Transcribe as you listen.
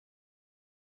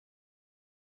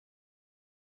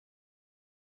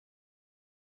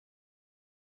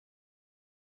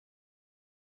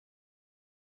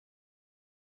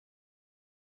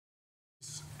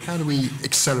How do we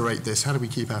accelerate this? How do we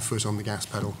keep our foot on the gas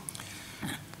pedal?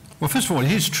 Well, first of all,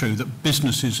 it is true that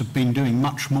businesses have been doing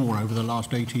much more over the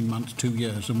last 18 months, 2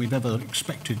 years, than we've ever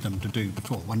expected them to do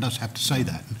before. One does have to say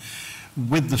that. And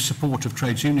with the support of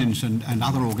trades unions and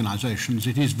other organisations,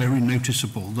 it is very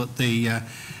noticeable that the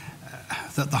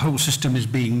whole system is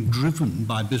being driven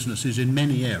by businesses in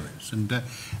many areas. And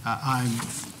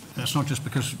that's not just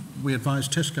because we advise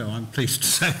Tesco, I'm pleased to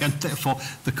say, and therefore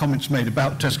the comments made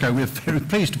about Tesco we're very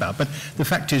pleased about. But the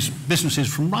fact is,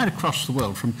 businesses from right across the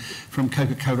world, from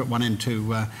Coca-Cola at one end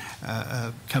to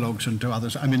Kellogg's and to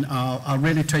others, I mean, are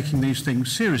really taking these things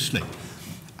seriously.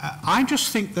 I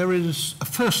just think there is a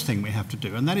first thing we have to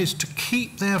do, and that is to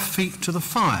keep their feet to the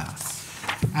fire.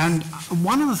 And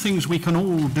one of the things we can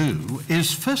all do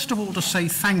is, first of all, to say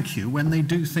thank you when they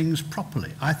do things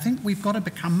properly. I think we've got to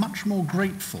become much more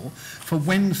grateful for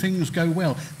when things go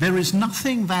well. There is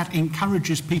nothing that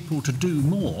encourages people to do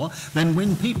more than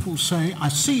when people say, I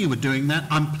see you were doing that,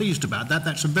 I'm pleased about that,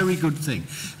 that's a very good thing.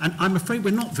 And I'm afraid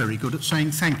we're not very good at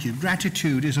saying thank you.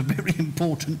 Gratitude is a very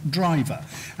important driver.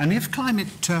 And if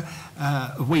Climate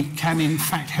Week can, in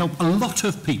fact, help a lot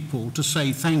of people to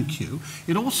say thank you,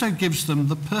 it also gives them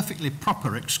the perfectly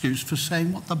proper excuse for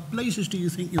saying, what the blazes do you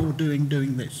think you're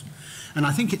doing this? And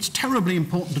I think it's terribly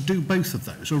important to do both of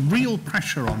those, a real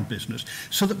pressure on business,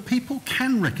 so that people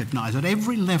can recognise at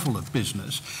every level of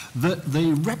business that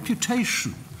the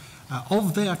reputation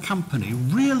of their company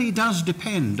really does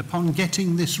depend upon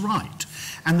getting this right,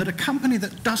 and that a company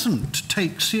that doesn't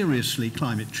take seriously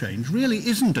climate change really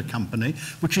isn't a company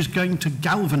which is going to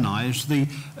galvanise the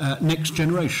next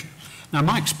generation. Now,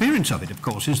 my experience of it, of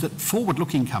course, is that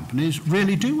forward-looking companies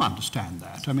really do understand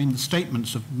that. I mean, the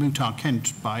statements of Muhtar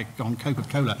Kent on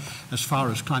Coca-Cola as far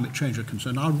as climate change are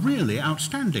concerned are really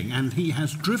outstanding, and he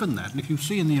has driven that. And if you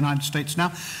see in the United States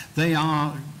now, they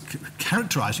are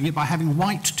characterising it by having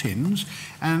white tins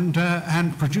and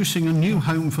producing a new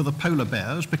home for the polar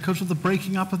bears because of the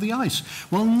breaking up of the ice.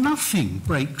 Well, nothing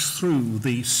breaks through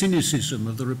the cynicism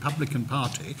of the Republican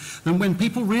Party than when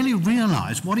people really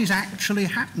realise what is actually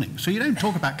happening. So you don't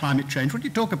talk about climate change. What you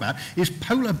talk about is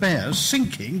polar bears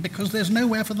sinking because there's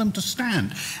nowhere for them to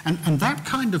stand. And that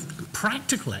kind of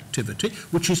practical activity,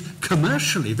 which is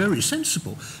commercially very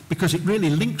sensible because it really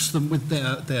links them with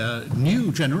their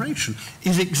new generation,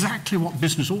 is exactly what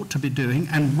business ought to be doing,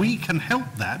 and we can help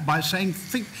that by saying,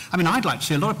 I mean, I'd like to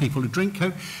see a lot of people who drink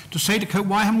Coke to say to Coke,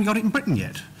 why haven't we got it in Britain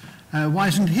yet? Why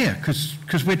isn't it here?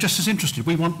 Because we're just as interested.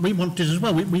 We want it as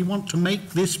well. We want to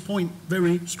make this point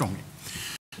very strongly.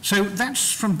 So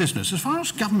that's from business. As far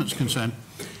as government's concerned,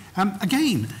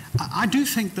 again, I do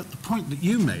think that the point that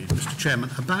you made, Mr. Chairman,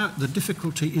 about the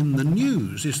difficulty in the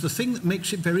news is the thing that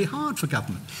makes it very hard for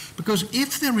government. Because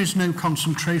if there is no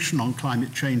concentration on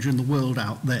climate change in the world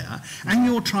out there, and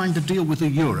you're trying to deal with the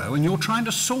euro, and you're trying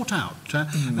to sort out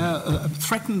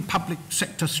threatened public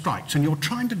sector strikes, and you're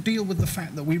trying to deal with the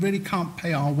fact that we really can't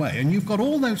pay our way, and you've got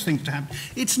all those things to happen,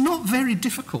 it's not very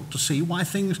difficult to see why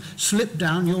things slip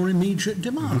down your immediate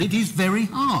demand. It is very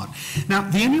hard. Now,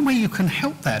 the only way you can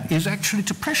help that is actually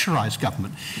to pressurise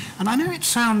government. And I know it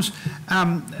sounds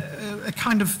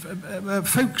kind of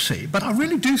folksy, but I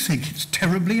really do think it's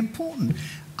terribly important.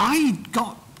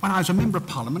 When I was a Member of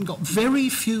Parliament, got very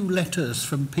few letters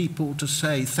from people to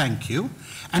say thank you,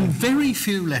 and very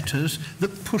few letters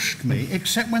that pushed me,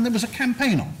 except when there was a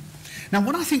campaign on. Now,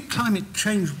 what I think Climate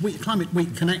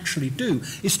Week can actually do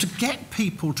is to get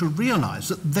people to realise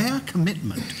that their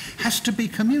commitment has to be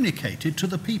communicated to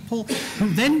the people who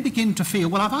then begin to feel,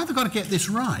 well, I've either got to get this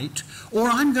right or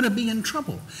I'm going to be in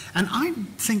trouble. And I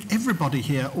think everybody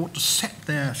here ought to set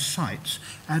their sights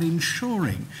at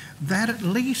ensuring that at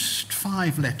least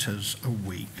 5 letters a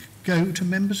week go to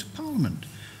Members of Parliament.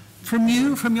 From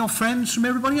you, from your friends, from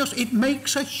everybody else. It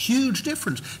makes a huge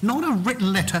difference. Not a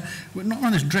written letter, not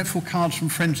one of those dreadful cards from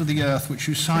Friends of the Earth which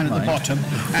you sign at the bottom.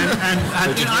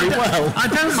 I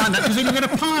don't mind that, because then you get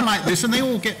a pile like this and they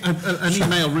all get an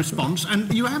email response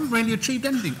and you haven't really achieved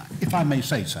anything, if I may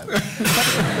say so.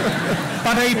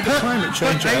 But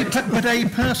a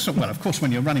person, well, of course,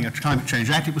 when you're running a Climate Change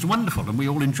Act, it was wonderful and we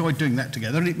all enjoyed doing that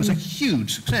together and it was a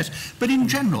huge success. But in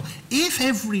general, if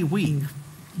every week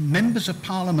Members of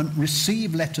Parliament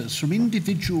receive letters from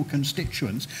individual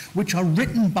constituents which are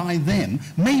written by them,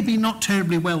 maybe not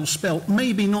terribly well spelt,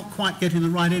 maybe not quite getting the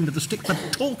right end of the stick, but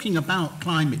talking about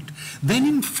climate, then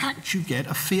in fact you get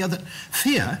a fear that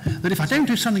if I don't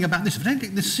do something about this, if I don't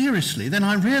take this seriously, then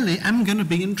I really am going to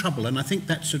be in trouble. And I think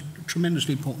that's a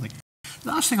tremendously important thing. The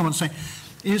last thing I want to say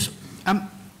is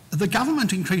the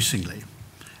government increasingly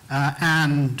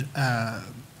and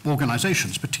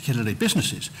organisations, particularly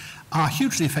businesses, are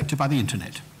hugely affected by the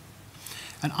internet.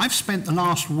 And I've spent the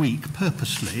last week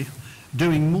purposely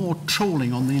doing more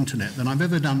trawling on the internet than I've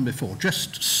ever done before,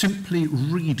 just simply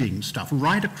reading stuff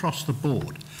right across the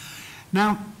board.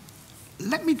 Now,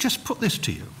 let me just put this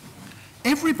to you.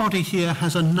 Everybody here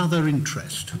has another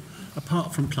interest,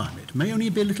 apart from climate. It may only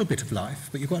be a little bit of life,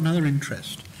 but you've got another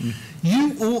interest.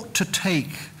 You ought to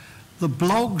take the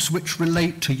blogs which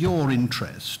relate to your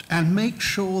interest and make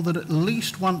sure that at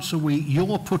least once a week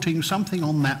you're putting something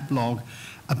on that blog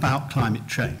about climate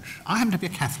change. I happen to be a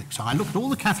Catholic, so I look at all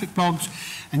the Catholic blogs,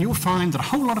 and you'll find that a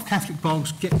whole lot of Catholic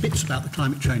blogs get bits about the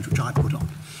climate change which I put on.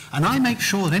 And I make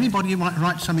sure that anybody who might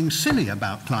write something silly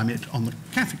about climate on the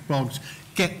Catholic blogs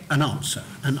get an answer.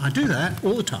 And I do that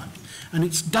all the time. And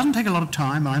it doesn't take a lot of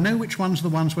time, and I know which ones are the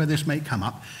ones where this may come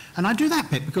up. And I do that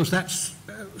bit because that's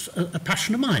a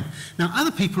passion of mine. Now,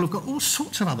 other people have got all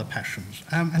sorts of other passions.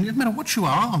 And no matter what you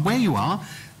are and where you are,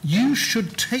 you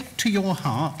should take to your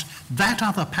heart that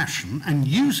other passion and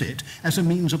use it as a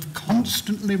means of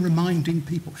constantly reminding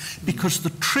people. Because the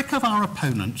trick of our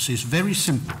opponents is very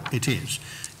simple. It is.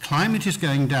 Climate is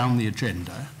going down the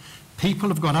agenda. People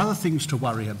have got other things to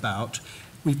worry about.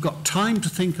 We've got time to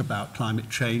think about climate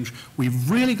change.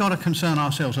 We've really got to concern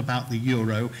ourselves about the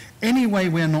euro. Anyway,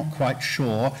 we're not quite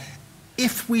sure.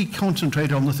 If we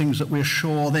concentrate on the things that we're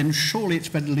sure, then surely it's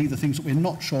better to leave the things that we're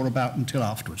not sure about until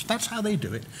afterwards. That's how they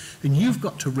do it. And you've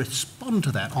got to respond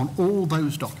to that on all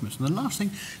those documents. And the last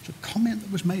thing is a comment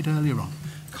that was made earlier on.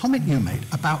 A comment you made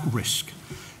about risk.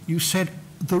 You said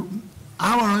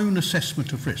our own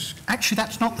assessment of risk. Actually,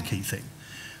 that's not the key thing.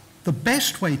 The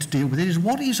best way to deal with it is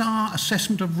what is our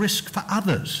assessment of risk for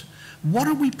others? What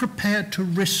are we prepared to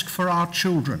risk for our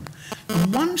children?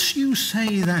 And once you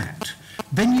say that,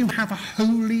 then you have a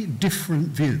wholly different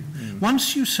view.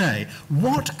 Once you say,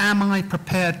 what am I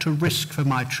prepared to risk for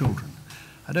my children?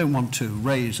 I don't want to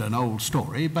raise an old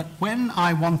story, but when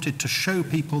I wanted to show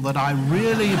people that I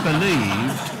really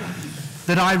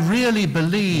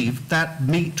believed that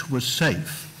meat was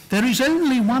safe, there is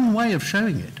only one way of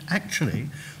showing it, actually.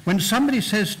 When somebody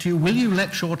says to you, will you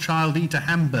let your child eat a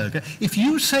hamburger? If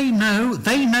you say no,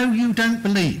 they know you don't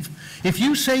believe. If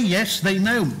you say yes, they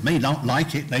know, may not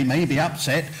like it, they may be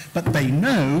upset, but they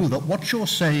know that what you're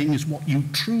saying is what you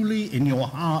truly in your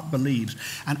heart believes.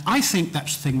 And I think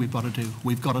that's the thing we've got to do.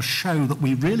 We've got to show that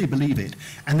we really believe it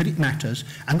and that it matters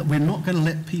and that we're not going to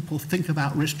let people think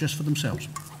about risk just for themselves.